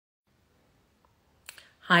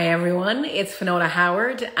Hi everyone, it's Finola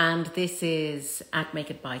Howard and this is at Make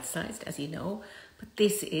It Bite Sized, as you know, but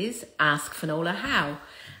this is Ask Finola How.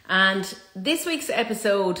 And this week's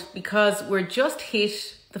episode, because we're just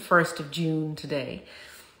hit the 1st of June today,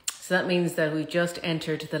 so that means that we've just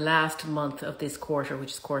entered the last month of this quarter,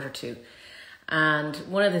 which is quarter two. And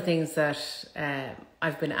one of the things that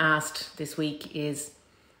I've been asked this week is,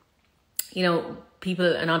 you know, people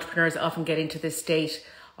and entrepreneurs often get into this state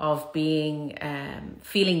of being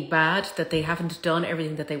feeling bad that they haven't done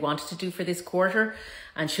everything that they wanted to do for this quarter,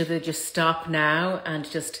 and should they just stop now and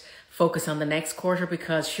just focus on the next quarter,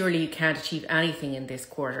 because surely you can't achieve anything in this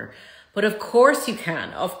quarter. But of course you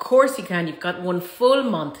can. You've got one full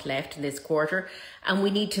month left in this quarter, and we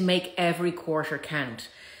need to make every quarter count.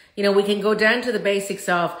 You know, we can go down to the basics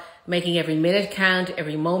of making every minute count,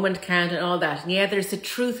 every moment count, and all that. And yeah, there's a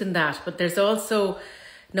truth in that, but there's also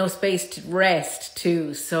no space to rest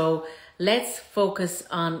too. So let's focus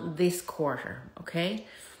on this quarter, okay?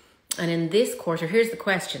 And in this quarter, here's the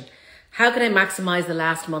question. How can I maximize the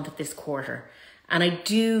last month of this quarter? And I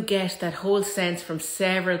do get that whole sense from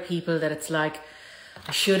several people that it's like,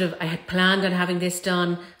 I had planned on having this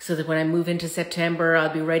done so that when I move into September,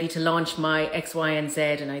 I'll be ready to launch my X, Y, and Z.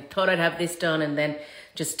 And I thought I'd have this done, and then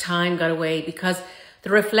just time got away, because the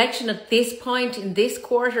reflection at this point in this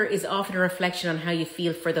quarter is often a reflection on how you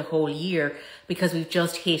feel for the whole year, because we've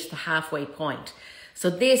just hit the halfway point. So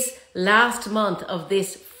this last month of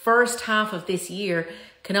this first half of this year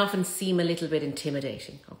can often seem a little bit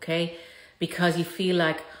intimidating, okay? Because you feel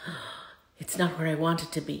like, it's not where I want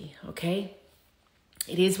it to be, okay?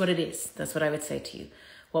 It is what it is. That's what I would say to you.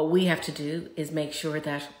 What we have to do is make sure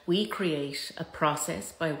that we create a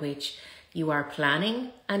process by which you are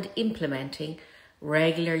planning and implementing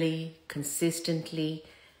regularly, consistently,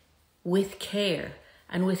 with care.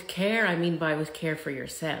 And with care, I mean with care for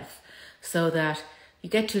yourself, so that you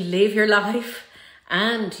get to live your life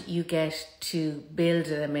and you get to build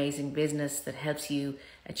an amazing business that helps you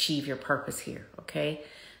achieve your purpose here, okay?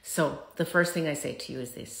 So the first thing I say to you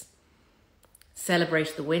is this.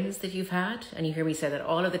 Celebrate the wins that you've had. And you hear me say that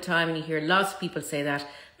all of the time, and you hear lots of people say that,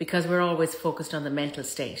 because we're always focused on the mental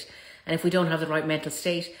state. And if we don't have the right mental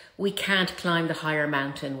state, we can't climb the higher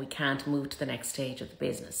mountain. We can't move to the next stage of the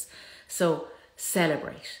business. So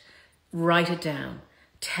celebrate, write it down,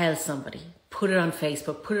 tell somebody, put it on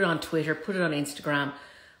Facebook, put it on Twitter, put it on Instagram,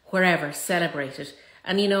 wherever, celebrate it.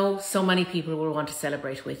 And you know, so many people will want to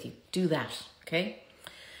celebrate with you. Do that, okay?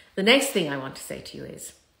 The next thing I want to say to you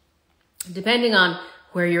is, depending on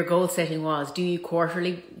where your goal setting was, do you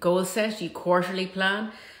quarterly goal set? Do you quarterly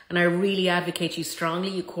plan? And I really advocate you strongly,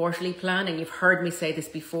 you quarterly plan. And you've heard me say this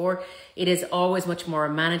before. It is always much more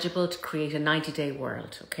manageable to create a 90-day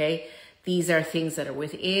world, okay? These are things that are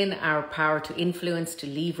within our power to influence, to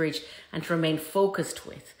leverage, and to remain focused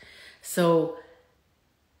with. So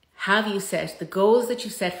have you set the goals that you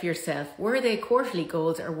set for yourself? Were they quarterly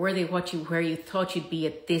goals, or were they where you thought you'd be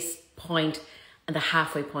at this point and the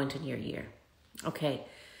halfway point in your year? Okay.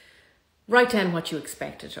 Write down what you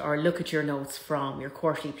expected, or look at your notes from your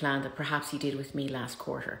quarterly plan that perhaps you did with me last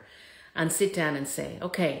quarter, and sit down and say,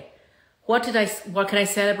 okay, what can I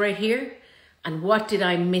celebrate here? And what did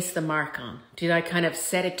I miss the mark on? Did I kind of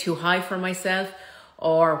set it too high for myself,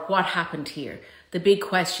 or what happened here? The big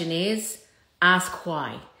question is, ask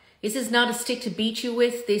why. This is not a stick to beat you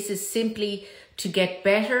with. This is simply to get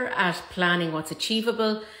better at planning what's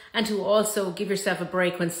achievable, and to also give yourself a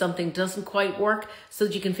break when something doesn't quite work, so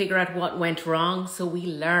that you can figure out what went wrong. So we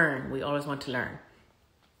learn. We always want to learn.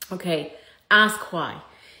 Okay, ask why.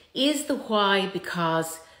 Is the why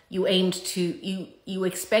because you you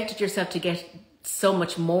expected yourself to get so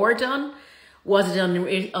much more done? Was it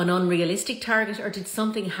an unrealistic target, or did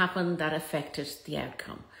something happen that affected the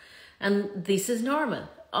outcome? And this is normal.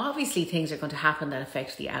 Obviously, things are going to happen that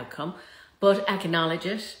affect the outcome, but acknowledge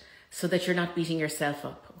it so that you're not beating yourself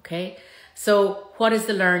up, okay? So what is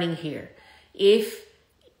the learning here?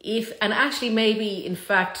 And actually maybe, in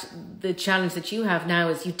fact, the challenge that you have now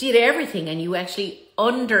is you did everything and you actually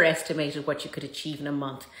underestimated what you could achieve in a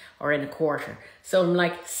month or in a quarter. So I'm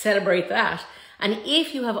like, celebrate that. And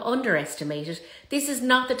if you have underestimated, this is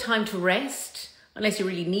not the time to rest, unless you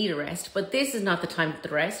really need a rest, but this is not the time to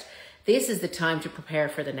rest. This is the time to prepare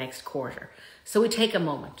for the next quarter. So we take a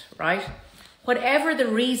moment, right? Whatever the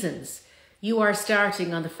reasons, you are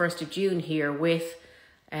starting on the 1st of June here with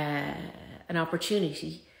an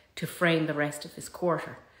opportunity to frame the rest of this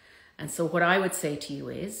quarter. And so what I would say to you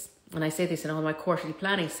is, and I say this in all my quarterly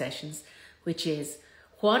planning sessions, which is,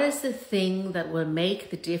 what is the thing that will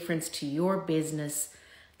make the difference to your business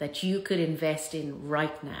that you could invest in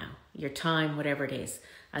right now? Your time, whatever it is,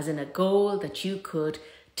 as in a goal that you could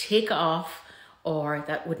tick off or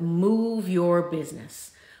that would move your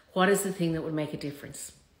business? What is the thing that would make a difference?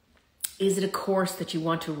 Is it a course that you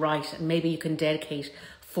want to write and maybe you can dedicate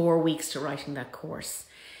 4 weeks to writing that course?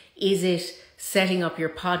 Is it setting up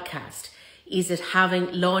your podcast? Is it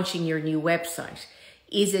launching your new website?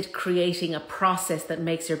 Is it creating a process that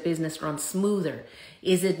makes your business run smoother?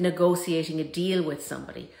 Is it negotiating a deal with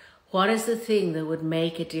somebody? What is the thing that would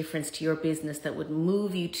make a difference to your business, that would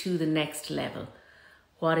move you to the next level?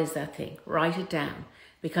 What is that thing? Write it down.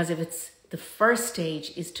 Because if it's the first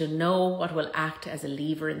stage is to know what will act as a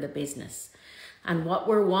lever in the business. And what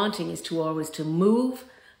we're wanting is to always to move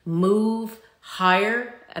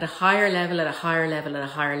higher, at a higher level, at a higher level, at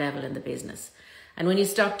a higher level in the business. And when you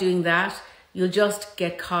stop doing that, you'll just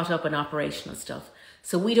get caught up in operational stuff.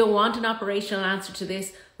 So we don't want an operational answer to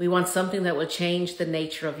this. We want something that will change the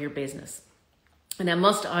nature of your business. And that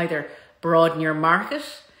must either broaden your market,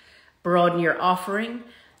 broaden your offering,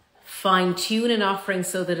 fine-tune an offering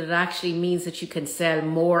so that it actually means that you can sell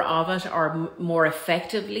more of it or more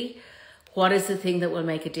effectively. What is the thing that will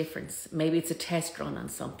make a difference? Maybe it's a test run on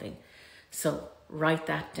something. So write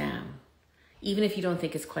that down. Even if you don't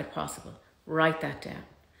think it's quite possible, write that down.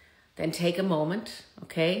 Then take a moment,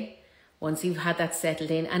 okay? Once you've had that settled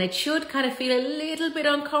in, and it should kind of feel a little bit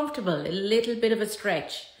uncomfortable, a little bit of a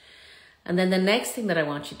stretch. And then the next thing that I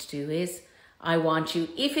want you to do is, I want you,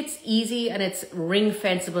 if it's easy and it's ring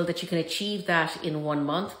fenceable that you can achieve that in 1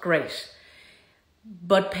 month, great.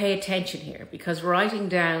 But pay attention here, because writing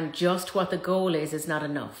down just what the goal is not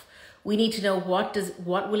enough. We need to know what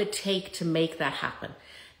will it take to make that happen.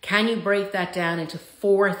 Can you break that down into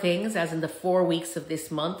 4 things, as in the 4 weeks of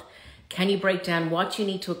this month? Can you break down what you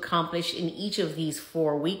need to accomplish in each of these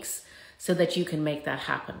 4 weeks so that you can make that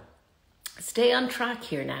happen? Stay on track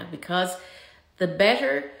here now, because the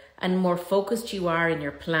better and more focused you are in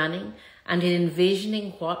your planning and in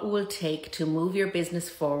envisioning what it will take to move your business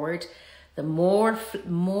forward, the more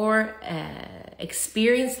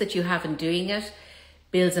experience that you have in doing it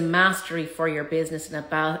builds a mastery for your business and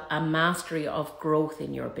about a mastery of growth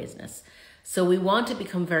in your business. So we want to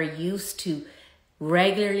become very used to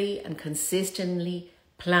regularly and consistently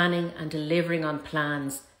planning and delivering on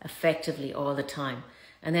plans effectively all the time,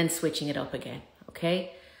 and then switching it up again,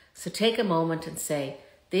 okay? So take a moment and say,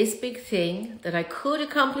 this big thing that I could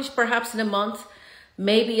accomplish perhaps in a month,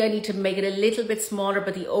 maybe I need to make it a little bit smaller,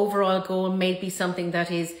 but the overall goal may be something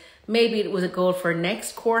that is, maybe it was a goal for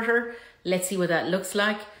next quarter. Let's see what that looks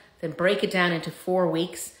like. Then break it down into 4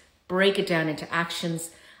 weeks, break it down into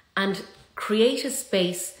actions, and create a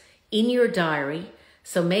space in your diary.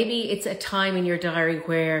 So maybe it's a time in your diary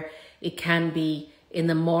where it can be in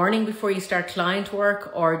the morning before you start client work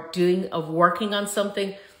or working on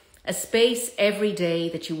something. A space every day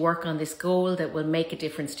that you work on this goal that will make a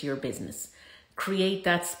difference to your business. Create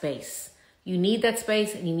that space. You need that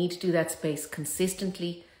space, and you need to do that space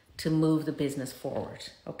consistently to move the business forward.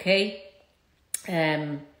 Okay?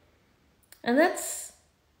 And that's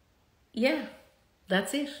it.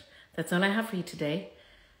 That's all I have for you today.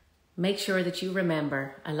 Make sure that you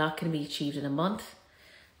remember a lot can be achieved in a month.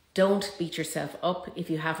 Don't beat yourself up if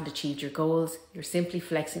you haven't achieved your goals. You're simply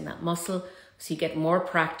flexing that muscle so you get more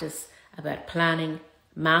practice about planning,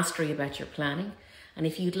 mastery about your planning. And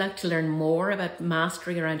if you'd like to learn more about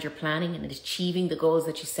mastery around your planning and achieving the goals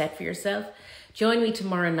that you set for yourself, join me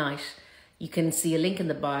tomorrow night. You can see a link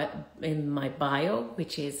in my bio,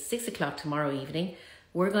 which is 6 o'clock tomorrow evening.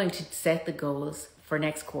 We're going to set the goals for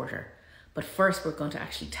next quarter. But first, we're going to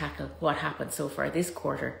actually tackle what happened so far this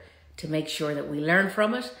quarter to make sure that we learn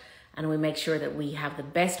from it and we make sure that we have the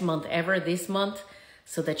best month ever this month,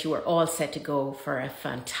 so that you are all set to go for a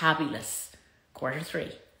fantabulous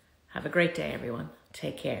Q3. Have a great day, everyone.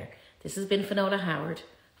 Take care. This has been Finola Howard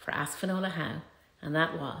for Ask Finola How, and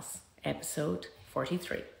that was episode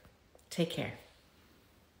 43. Take care.